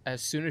as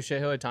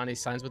Shohei Ohtani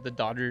signs with the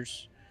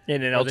Dodgers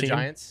in an or NL the team.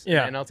 Giants,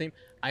 NL team,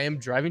 I am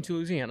driving to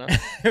Louisiana,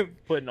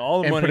 putting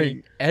all the money,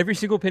 putting every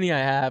single penny I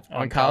have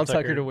on Kyle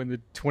Tucker to win the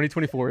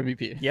 2024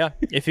 MVP. Yeah,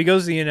 if he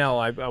goes to the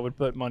NL, I would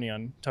put money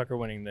on Tucker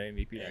winning the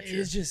MVP next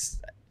year. It's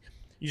just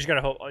you just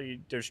gotta hope.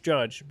 There's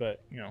Judge,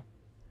 but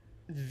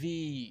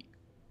the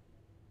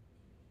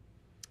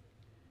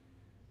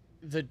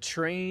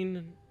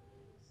train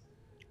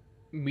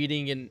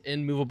meeting an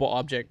immovable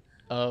object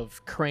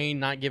of Crane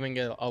not giving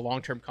a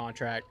long-term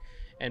contract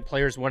and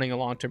players wanting a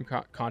long-term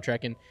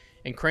contract.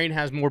 And Crane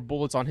has more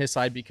bullets on his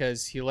side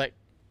because he let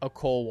a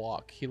Cole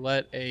walk. He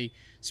let a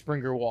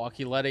Springer walk.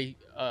 He let a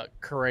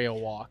Correa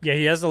walk. Yeah,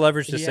 he has the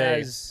leverage to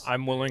say,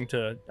 I'm willing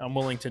to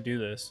do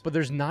this. But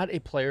there's not a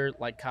player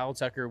like Kyle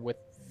Tucker with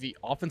the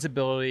offensive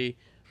ability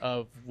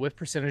of whip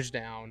percentage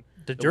down,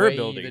 the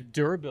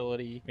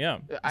durability. Yeah,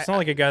 it's not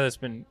like a guy that's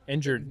been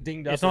injured.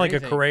 Dinged up. It's not like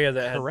anything. a Correa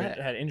that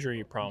had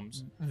injury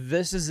problems.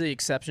 This is the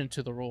exception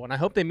to the rule, and I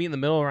hope they meet in the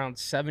middle around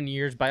 7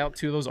 years, buy out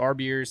 2 of those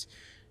RBers.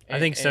 I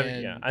think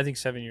 7. Yeah, I think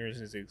 7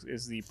 years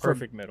is the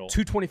perfect middle.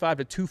 225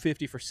 to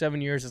 250 for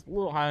 7 years is a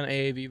little high on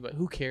AAV, but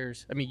who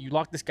cares? I mean, you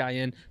lock this guy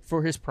in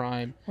for his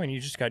prime. Well, and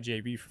you just got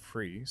JB for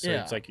free, so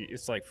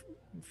it's like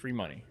free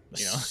money.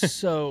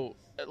 So,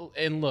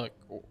 and look,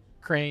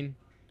 Crane.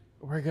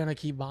 We're going to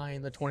keep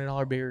buying the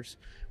 $20 beers.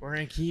 We're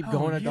going to keep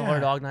going to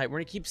Dollar Dog Night. We're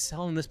going to keep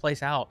selling this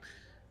place out.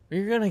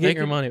 You're going to get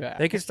your money back.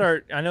 They could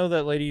start. I know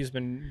that lady has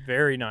been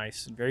very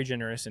nice and very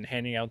generous in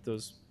handing out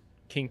those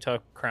King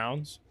Tuck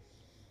crowns.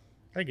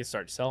 I could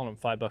start selling them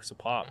 $5 a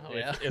pop.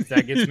 If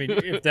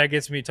that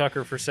gets me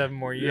Tucker for 7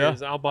 more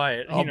years, I'll buy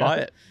it. I'll buy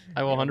it.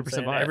 I will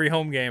 100% buy it. Every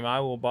home game,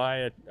 I will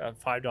buy a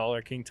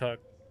 $5 King Tuck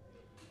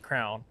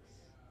crown.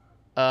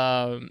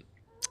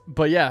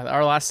 But yeah,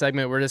 our last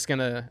segment, we're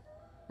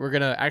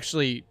gonna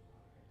actually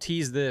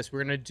tease this.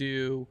 We're gonna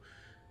do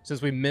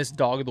since we missed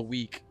Dog of the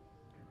Week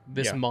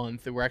this Yeah.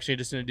 month, we're actually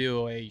just going to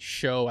do a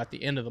show at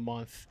the end of the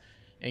month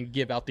and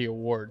give out the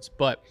awards.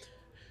 But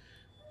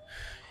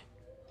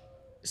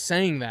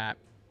saying that,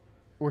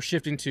 we're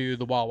shifting to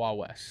the Wild Wild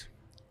West.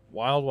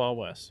 Wild Wild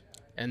West.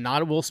 And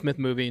not a Will Smith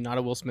movie, not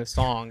a Will Smith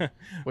song,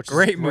 which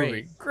Great is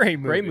movie. Great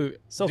movie.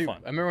 So Dude, fun.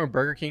 I remember when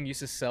Burger King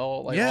used to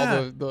sell like Yeah.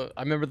 all the.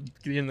 I remember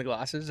getting the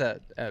glasses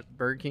at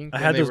Burger King. I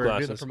when had they those were doing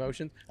glasses. the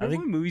promotions. I Remember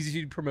think- when movies used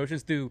to do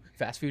promotions through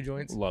fast food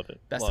joints? Love it.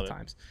 Best Love of it.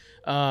 times.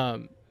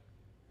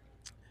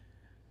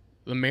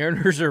 The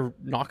Mariners are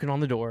knocking on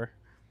the door.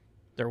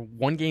 They're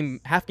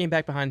half game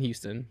back behind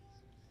Houston.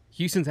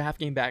 Houston's a half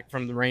game back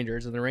from the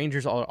Rangers, and the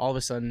Rangers all of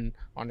a sudden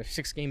on a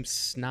 6-game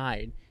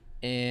snide,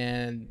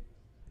 and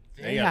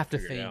they gotta have to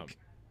figure it out. think.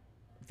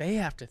 They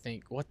have to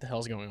think what the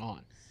hell's going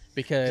on,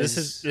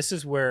 because This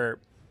is where,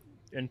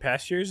 in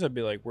past years, I'd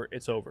be like,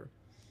 it's over.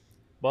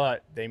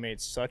 But they made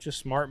such a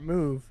smart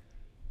move,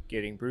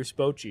 getting Bruce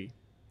Bochy,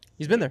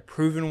 he's been there.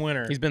 proven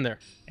winner, He's been there.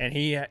 and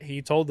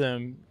he told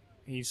them,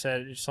 he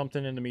said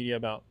something in the media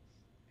about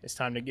it's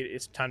time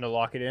to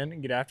lock it in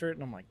and get after it.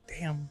 And I'm like,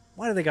 damn,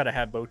 why do they got to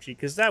have Bochy?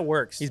 Because that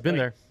works. He's been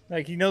there.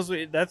 Like he knows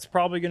that's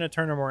probably going to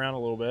turn him around a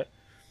little bit.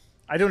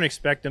 I don't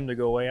expect them to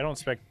go away. I don't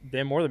expect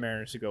them or the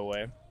Mariners to go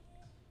away.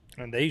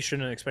 And they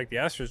shouldn't expect the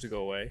Astros to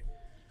go away.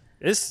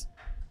 This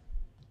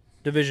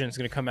division is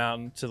going to come out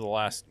into the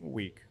last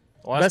week,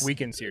 the last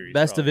weekend series.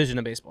 Best probably. division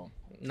of baseball.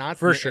 Not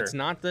For the- sure. It's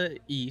not the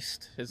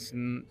East. It's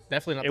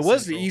definitely not. It the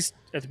was Central. the East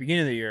at the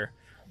beginning of the year,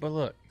 But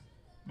look,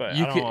 but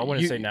you I don't know. I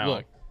wouldn't say now.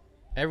 Look,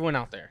 everyone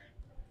out there,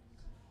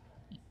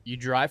 you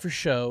drive for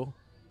show,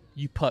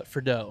 you putt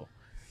for dough.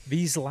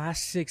 These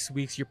last 6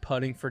 weeks, you're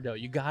putting for dough.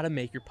 You got to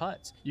make your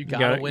putts. You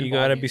got to win. You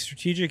ball got to be games.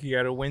 strategic. You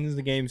got to win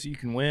the games that you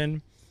can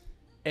win.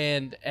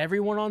 And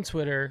everyone on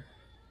Twitter,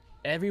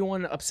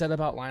 everyone upset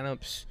about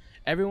lineups,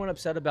 everyone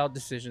upset about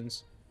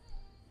decisions.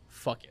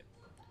 Fuck it.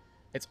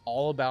 It's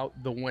all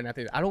about the win.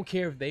 I don't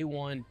care if they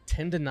won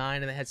 10-9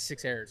 and they had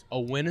 6 errors. A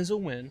win is a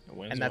win, A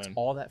win's and a that's win.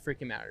 all that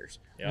freaking matters.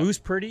 Yeah. Lose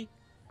pretty,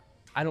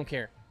 I don't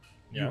care.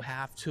 Yeah. You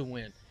have to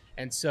win.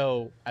 And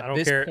so at I don't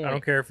this care. point, I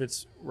don't care if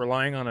it's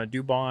relying on a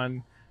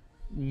Dubon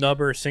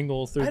nubber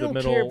single through I the don't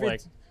middle. care if Like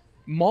it's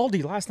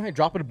Maldi last night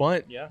dropping a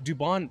bunt. Yeah.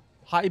 Dubon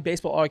high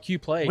baseball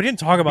IQ play. we didn't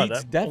talk about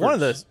beats that. Devers. One of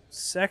the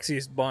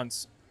sexiest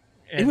bunts.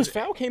 It was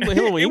foul came to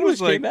Hillary. It was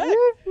came like, back.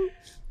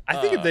 I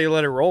think if they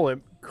let it roll, it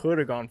could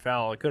have gone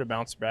foul. It could have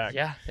bounced back.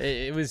 Yeah,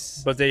 it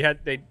was. But they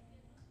the it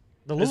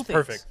little was things.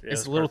 perfect. Yeah, it It's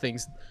was the little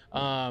things.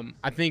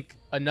 I think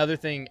another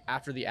thing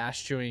after the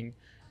ass chewing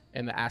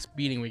and the ass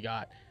beating we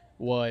got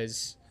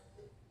was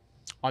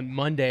on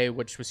Monday,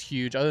 which was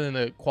huge. Other than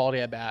the quality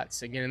at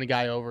bats and getting the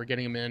guy over,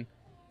 getting him in,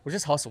 was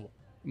just hustle.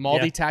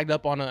 Maldi Yeah. tagged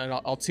up on an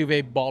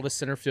Altuve ball to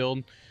center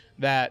field.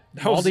 That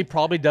was- Maldi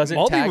probably doesn't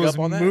Maldi tag was up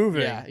on that.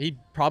 moving. Yeah, he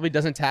probably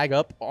doesn't tag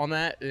up on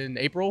that in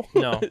April.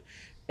 No.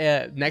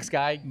 Next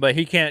guy, But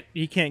he can't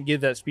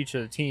give that speech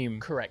to the team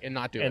correct, and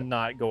not do it. and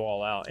not go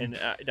all out. And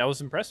that was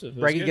impressive.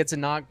 It was Breggy good. gets a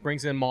knock,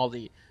 brings in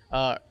Maldi.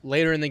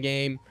 Later in the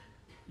game,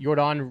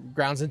 Jordan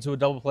grounds into a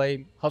double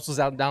play, hustles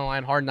out down the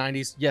line, hard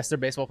 90s. Yes, they're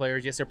baseball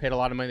players. Yes, they're paid a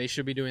lot of money. They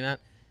should be doing that.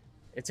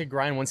 It's a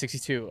grind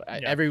 162.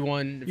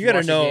 Everyone, if You gotta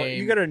watch the know. game-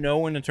 You gotta know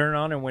when to turn it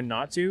on and when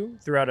not to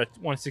throughout a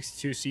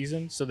 162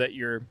 season, so that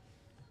you're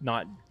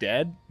not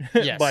dead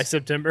Yes. by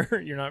September.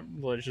 You're not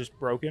just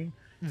broken.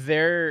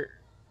 There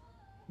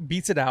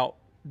beats it out.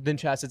 Then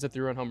Chaz hits a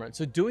 3-run home run.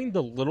 So doing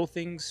the little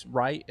things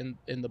right in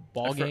the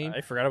ball game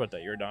I forgot about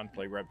that. Jordan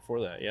played right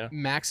before that. Yeah.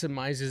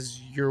 maximizes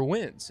your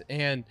wins.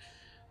 And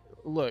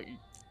look,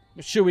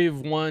 should we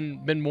have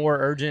been more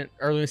urgent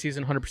early in the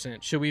season?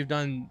 100%. Should we have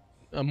done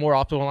a more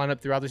optimal lineup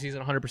throughout the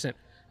season? 100%.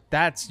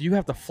 You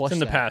have to flush It's in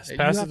the that. past. You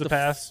Past have is the to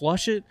past.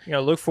 Flush it You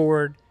gotta look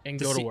forward and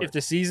to go to see- work. If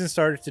the season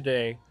started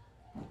today,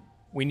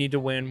 we need to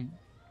win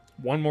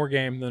one more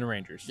game than the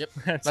Rangers. Yep.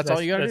 That's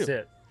all you gotta That's do.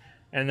 it.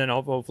 And then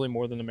hopefully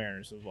more than the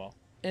Mariners as well.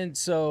 And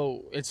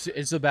so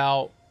it's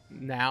about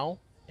now,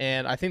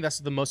 and I think that's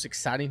the most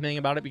exciting thing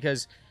about it,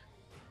 because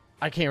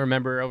I can't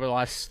remember over the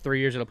last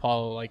 3 years at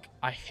Apollo, like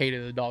I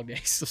hated the dog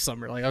days of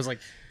summer. Like I was like,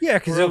 Yeah,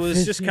 because we're it up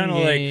was just 15 kind of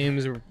like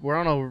games. We're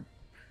on a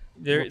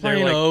they're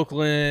playing like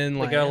Oakland. they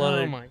Like, got a lot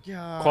oh of my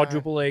god,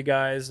 quadruple A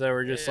guys that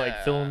were just like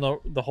Yeah. filling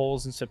the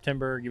holes in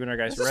September, giving our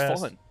guys This is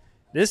rest. fun.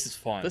 This is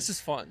fun. This is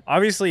fun.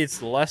 Obviously,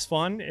 it's less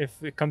fun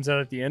if it comes out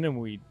at the end and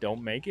we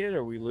don't make it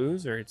or we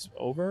lose or it's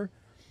over.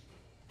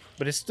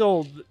 But it's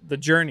still the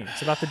journey.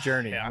 It's about the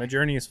journey. Yeah. And the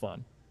journey is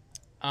fun.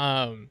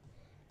 I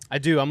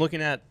do. I'm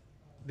looking at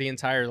the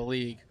entire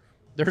league.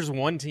 There's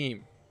one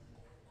team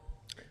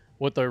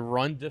with a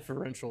run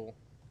differential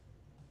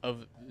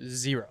of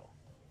 0.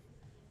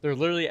 They're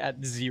literally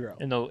at 0.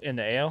 In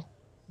the AL,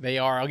 They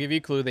are. I'll give you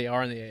a clue. They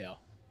are in the AL.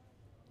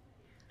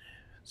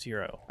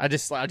 0. I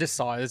just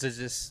saw it. This is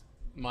just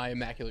my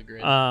immaculate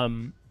grid.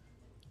 Can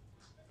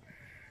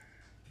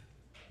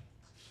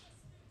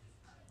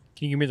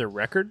you give me the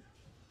record?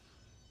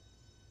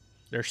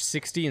 They're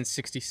 60 and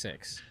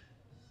 66.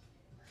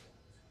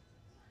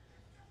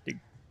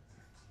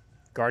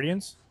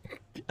 Guardians?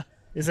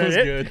 Is That that was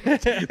it?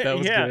 good. That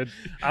was Yeah. good.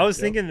 I was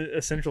Yep. thinking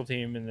a central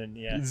team, and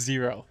then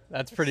 0.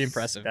 That's pretty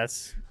impressive.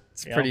 That's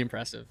It's yeah. pretty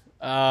impressive.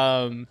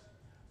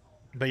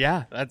 But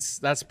yeah,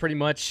 that's pretty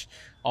much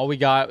all we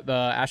got.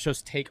 The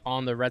Astros take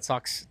on the Red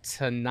Sox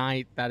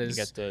tonight. That You is,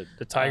 got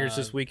the Tigers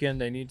this weekend.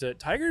 They need to.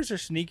 Tigers are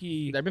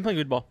sneaky. they've been playing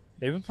good ball.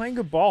 They've been playing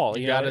good ball.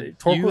 You know, got to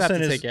you have Torkelson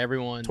to is take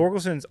everyone.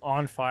 Torkelson's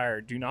on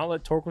fire. Do not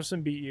let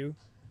Torkelson beat you.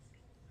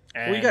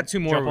 Well, you got two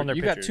more. jump on their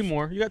You got pitchers. two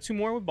more. You got two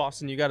more with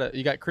Boston. You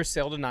got Chris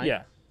Sale tonight.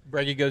 Yeah,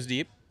 Breggy goes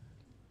deep.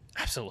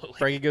 absolutely.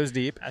 Breggy goes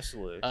deep.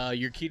 Absolutely.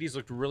 Urquidy's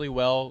looked really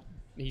well.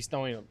 He's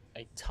throwing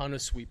a ton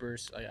of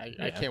sweepers. I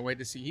Yeah. can't wait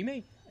to see.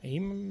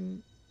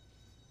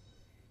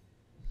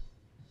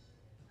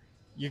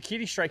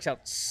 Urquidy strikes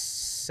out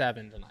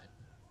 7 tonight.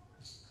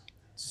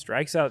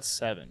 Strikes out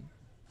 7.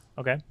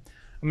 Okay.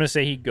 I'm gonna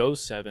say he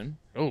goes 7.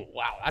 Oh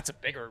wow, that's a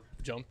bigger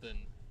jump than.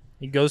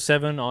 He goes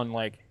 7 on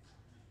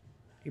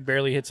he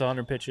barely hits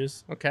 100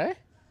 pitches. Okay.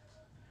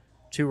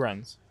 2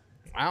 runs.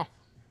 Wow.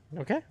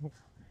 Okay.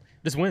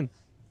 Just win.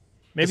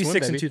 Maybe Just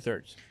win, 6 baby.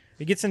 2/3.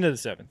 He gets into the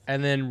 7th.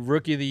 And then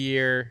rookie of the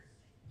year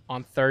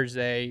on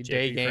Thursday,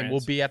 day JP game. France.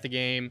 We'll be at the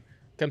game.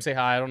 Come say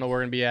hi. I don't know where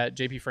we're gonna be at.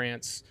 JP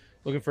France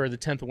looking for the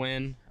 10th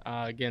win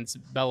against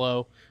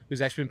Bello,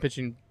 who's actually been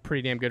pitching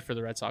pretty damn good for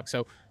the Red Sox.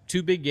 So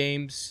 2 big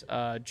games.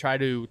 Try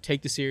to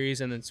take the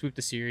series and then sweep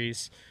the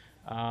series.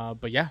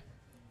 But yeah,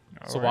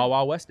 so All right.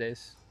 Wild West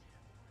days.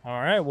 All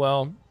right.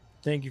 Well,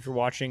 thank you for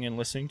watching and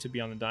listening to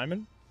Beyond the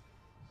Diamond.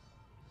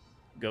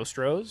 Go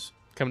Stros.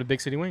 Come to Big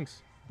City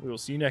Wings. We will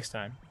see you next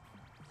time.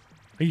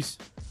 Peace.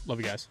 Love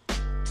you guys.